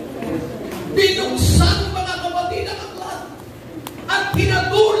 Binuksan mga kapatid ang aklat at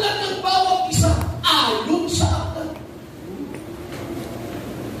pinatulan ng bawat isa ayon sa aklat.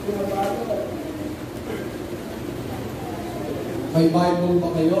 May Bible ba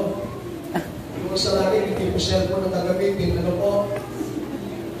kayo? Kung sa lagi, hindi po cellphone na gagamitin. Ano po?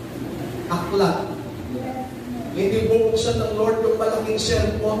 Aklat. Hindi bubuksan ng Lord yung malaking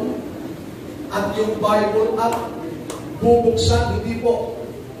cellphone at yung Bible at bubuksan, hindi po.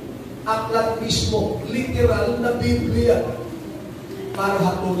 Aklat mismo, literal na Biblia para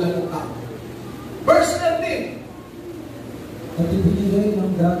hatulan ng tao. Verse 13. At ibinigay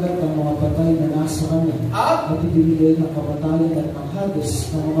ng dagat ang mga patay na nasa kanya. At ibinigay ng kapatayan at ng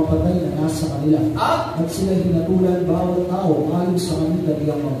hagis ng mga patay na nasa kanila. At sila hinatulan bawat tao ayon sa kanila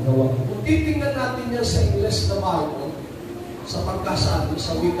niyang maggawa. Kung titingnan natin yan sa English na Bible, sa pagkasabi,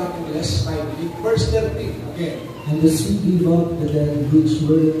 sa wikang English, verse 13, again. And the sea gave up the dead which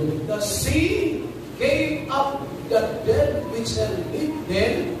were in it. The sea gave up the dead which had lived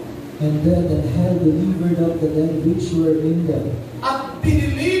then. And death and hell delivered up the dead which were in them. At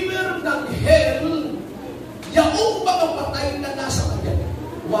dineliver ng hell yaong mga patay na nasa kanya.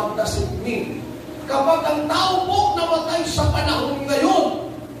 What does it mean? Kapag ang tao po namatay sa panahon ngayon,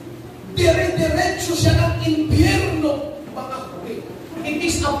 dire-diretso siya ng impyerno, mga kuri. It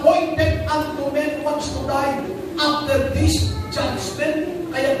is appointed unto men once to die after this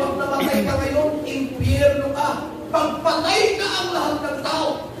judgment. Kaya pag namatay ka ngayon, impyerno ka. Pagpatay na ang lahat ng tao,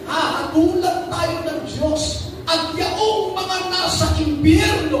 hahatulan tayo ng Diyos at yaong mga nasa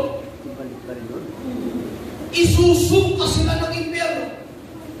impyerno, isusuka sila ng impyerno.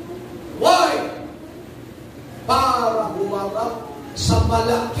 Why? Para humarap sa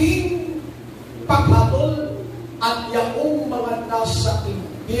malaking paghatol at yaong mga nasa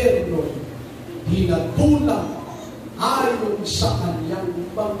impyerno hinatulan ayon sa kanyang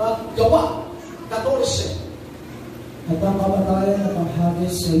mga gawa. 14. At ang kamatayan at ang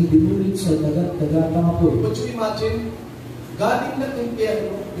hagis ay binulit sa dagat-dagatang apoy. Would you imagine, galing ng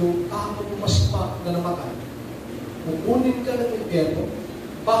impyerno, yung tao masama na namatay. Kukunin ka ng impyerno,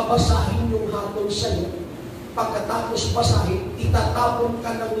 babasahin yung hatol sa'yo, pagkatapos basahin, itatapon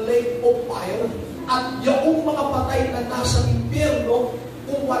ka ng lake of fire, at yung mga patay na nasa impyerno,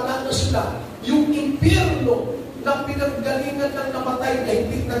 kung wala na sila, yung impyerno na pinanggalingan ng namatay na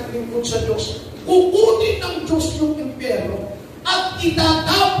hindi naglingkod sa Diyos, kukunin ng Diyos yung impyerno at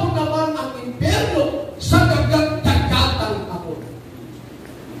itatapon naman ang impyerno sa dagat-dagatang apoy.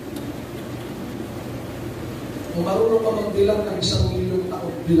 Kung marunong ka magbilang ng 1,000,000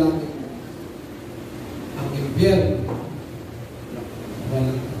 taon, bilangin mo. Ang impyerno,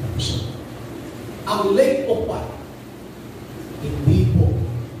 walang katapusan. Ang lake of fire, hindi po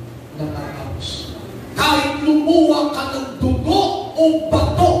natatapos. Kahit lumuwa ka ng dugo o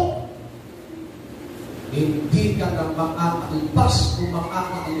bato, hindi ka na makakalipas o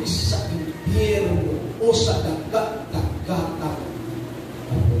makakaalis sa impyerno o sa dagat-dagatang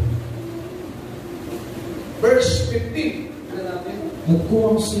apoy. Verse 15. At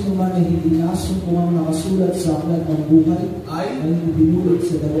kung ang sino man ay hindi nasumpungang nakasulat sa aklat ng buhay, ay binulot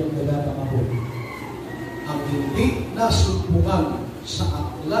sa dagat-dagatang apoy. Ang hindi nasumpungan sa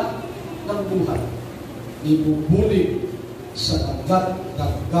aklat ng buhay, ibubulig sa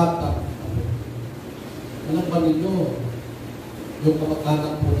dagat-dagatang apoy. Alam ba ninyo, yung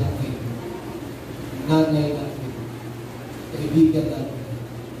kamag-anak po natin, nanay natin, kaibigan natin,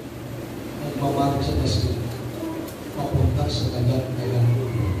 nagmamahal sa Zaspa, papunta sa dagat-dagatang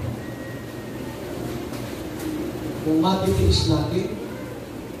apoy. Kung matitiis natin,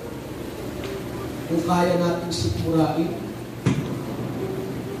 kung kaya natin sikmurain,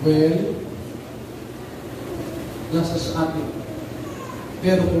 well, nasa sa atin.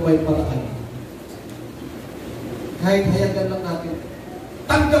 Pero kung may paraan, kahit hayagan lang natin,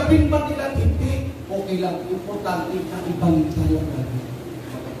 tanggapin man nila hindi, okay lang. Importante na ibalik tayo natin.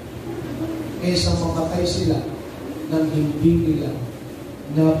 kaysa mamatay sila nang hindi nila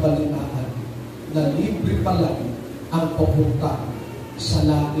nabalitaan na libre pala ang papunta sa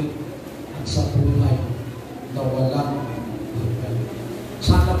langit at sa buhay na walang hanggan.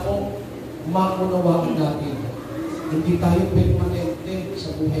 Sana po maunawaan natin, hindi tayo permanente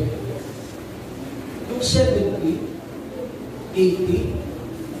sa buhay. Yung 70,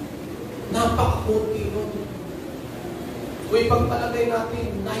 80, napakakunti nun. Kung ipagpalagay natin,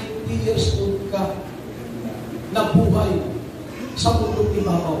 90 years old ka na buhay sa mundong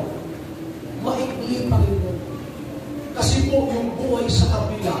ibabaw, maikli pa rin yun. Kasi po, yung buhay sa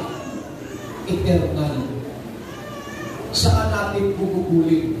kabila, eternal. Saan natin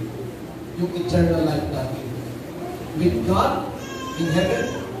gugugulin yung eternal life natin? With God in heaven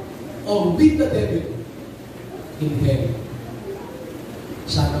or with the devil in hell?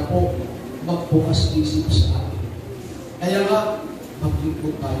 Sana po magbukas isip sa atin. Kaya nga,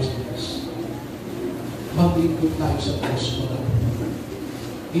 maglingkod tayo sa Diyos. Maglingkod tayo sa Diyos.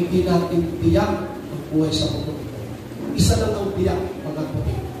 Hindi natin tiyak ang buhay sa mundo. Isa lang ang tiyak, mga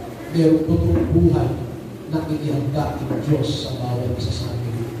kapatid. Merong totoong buhay na inihanda ng Diyos sa bawat isa sa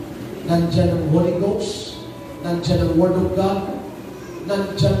atin. Nandyan ang Holy Ghost, nandyan ang Word of God,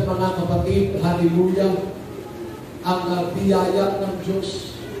 nandyan mga kapatid, hallelujah, ang biyaya ng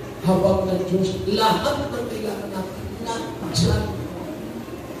Diyos, habang ng Diyos, lahat ng kailangan natin, nandyan.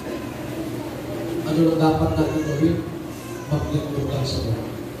 Ano na dapat natin gawin? Maglingkod lang sa Lord.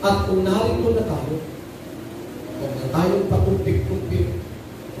 At kung narito na tayo, huwag na tayong patumpik-tumpik,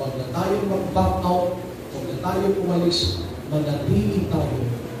 huwag na tayong mag-back out, huwag na tayong umalis, manatili tayo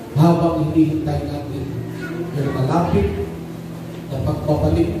habang hinihintay natin yung malapit na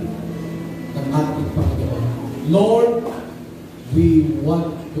pagbabalik ng ating Panginoon. Lord, we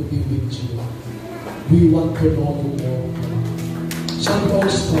want to be with you. We want to know you more. Some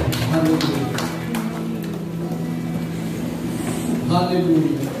also, hallelujah.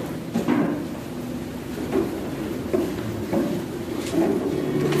 Hallelujah.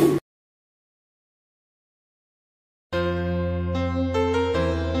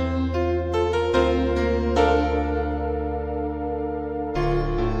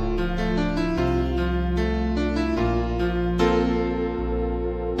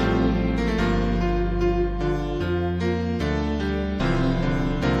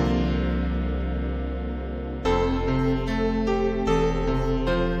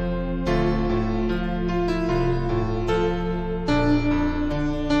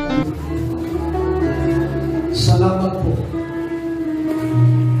 Salamat po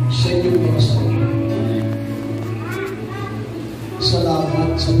sa inyong mga sarili. Salamat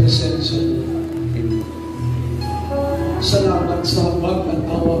sa presensya niyo. Salamat sa habag at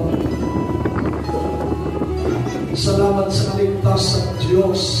awa. Salamat sa kaligtas ng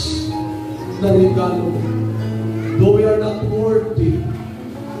Diyos na regalo. Though we are not worthy,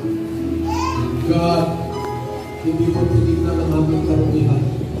 God, hindi mo tinignan ang aming karumihan.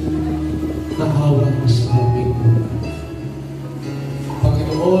 Nahawa mo sa amin.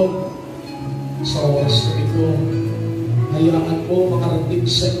 Panginoon, sa oras na ito, hayaan mo makarating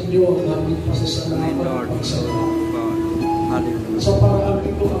sa inyo ang aming pasasalamat at pagsalamat. Sa paraan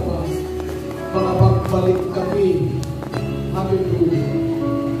ito, Ama, makapagbalik kami, hallelujah,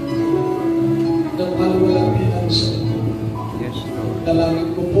 ng kaluwalhatian sa inyo. Dalangin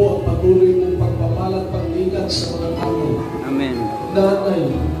ko po ang patuloy mong pagpapalat pag-ingat sa mga tao. Amen. Nanay,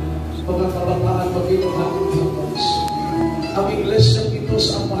 mga kabataan, maging ang ating hapons. Ang iglesia ito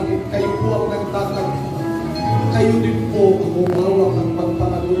sa amanin, kayo po ang nagtatag. Kayo din po ang umawak ang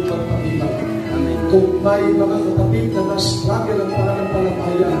pagpanagon ng Panginoon. Kung may mga kapatid na na-struggle ang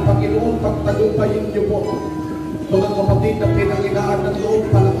pananampalataya, Panginoon, pagtagumpayin niyo po. Mga kapatid na pinanginaan ng loob,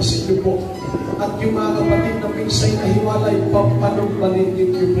 palakasin niyo po. At yung mga kapatid na minsay na hiwalay, pampanumpanin niyo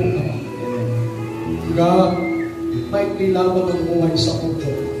po. God, may nilamang ang buhay sa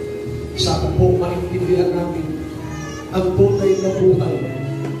mundo. Sana po maintindihan namin ang tunay na buhay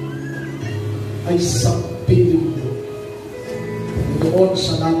ay sa piling mo. Panginoon,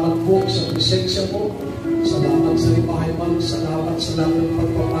 salamat po sa presensya mo. Salamat sa ipahiman. Salamat sa lamang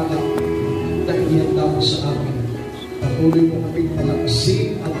pagpapala na inihanda mo sa amin. Patuloy mo kaming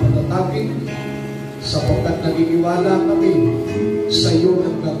palakasin at patatagin sapagkat naginiwala kami sa iyo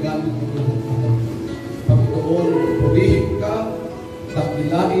nagagaling ng buhay. Panginoon, purihin ka,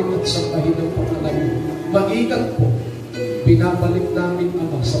 takilain at sambahin ang pangalan mo. Mag-ingat po, pinabalik namin,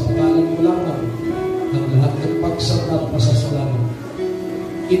 Ama, sa pangalan mo lamang ang lahat ng pagsamba at pasasalamat.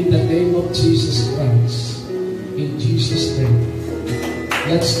 In the name of Jesus Christ. In Jesus' name.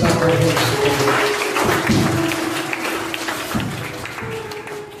 Let's start our hands.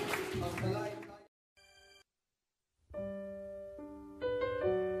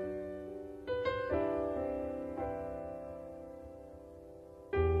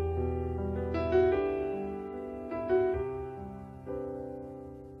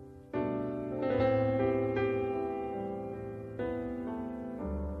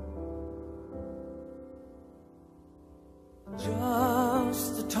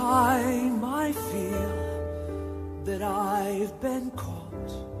 I've been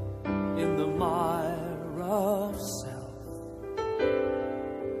caught in the mire of self.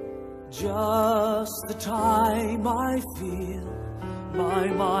 Just the time I feel my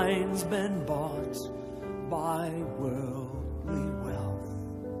mind's been bought by worldly wealth.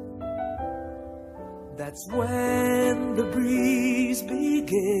 That's when the breeze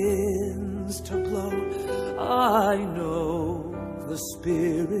begins to blow. I know the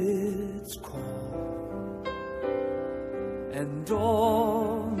Spirit's call, and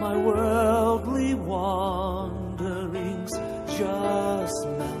all my worldly wanderings just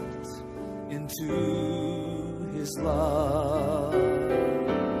melt into His love.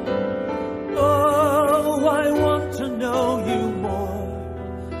 Oh, I want to know You more.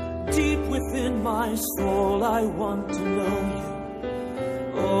 Deep within my soul, I want to know You.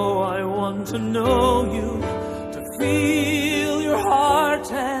 Oh, I want to know You, to feel Your heart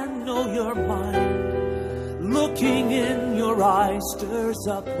and know Your mind. Looking in Your eyes stirs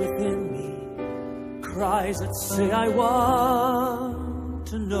up within me cries that say, I want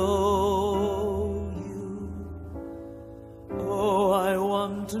to know You. Oh, I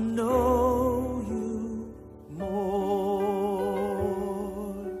want to know You more.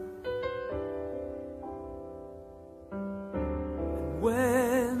 And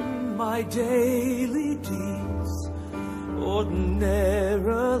when my daily deeds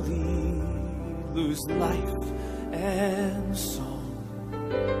ordinarily lose life and song,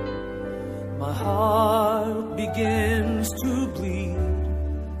 my heart begins to bleed.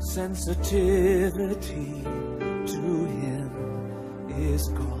 Sensitivity to Him is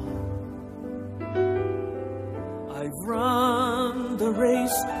gone. I've run the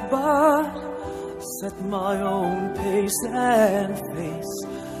race, but set my own pace and face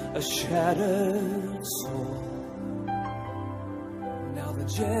a shattered soul. Now the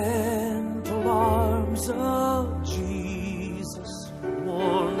gentle arms of Jesus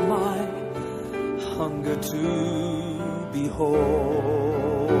warm my hunger to behold.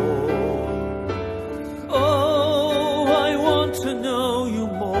 Oh, I want to know You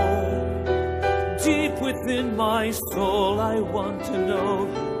more. Deep within my soul, I want to know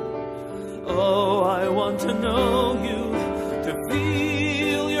You. Oh, I want to know You, to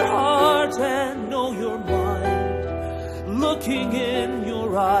feel Your heart and know Your mind. Looking in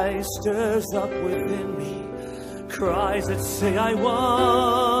Your eyes stirs up within me cries that say, I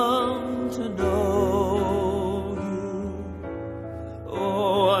want to know You.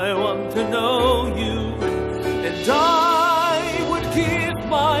 Oh, I want to know You, and I would give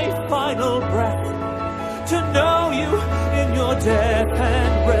my final breath to know You in Your death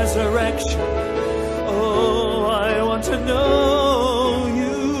and resurrection. Oh, I want to know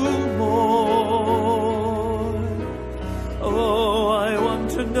You more. Oh, I want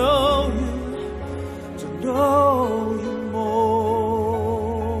to know You, to know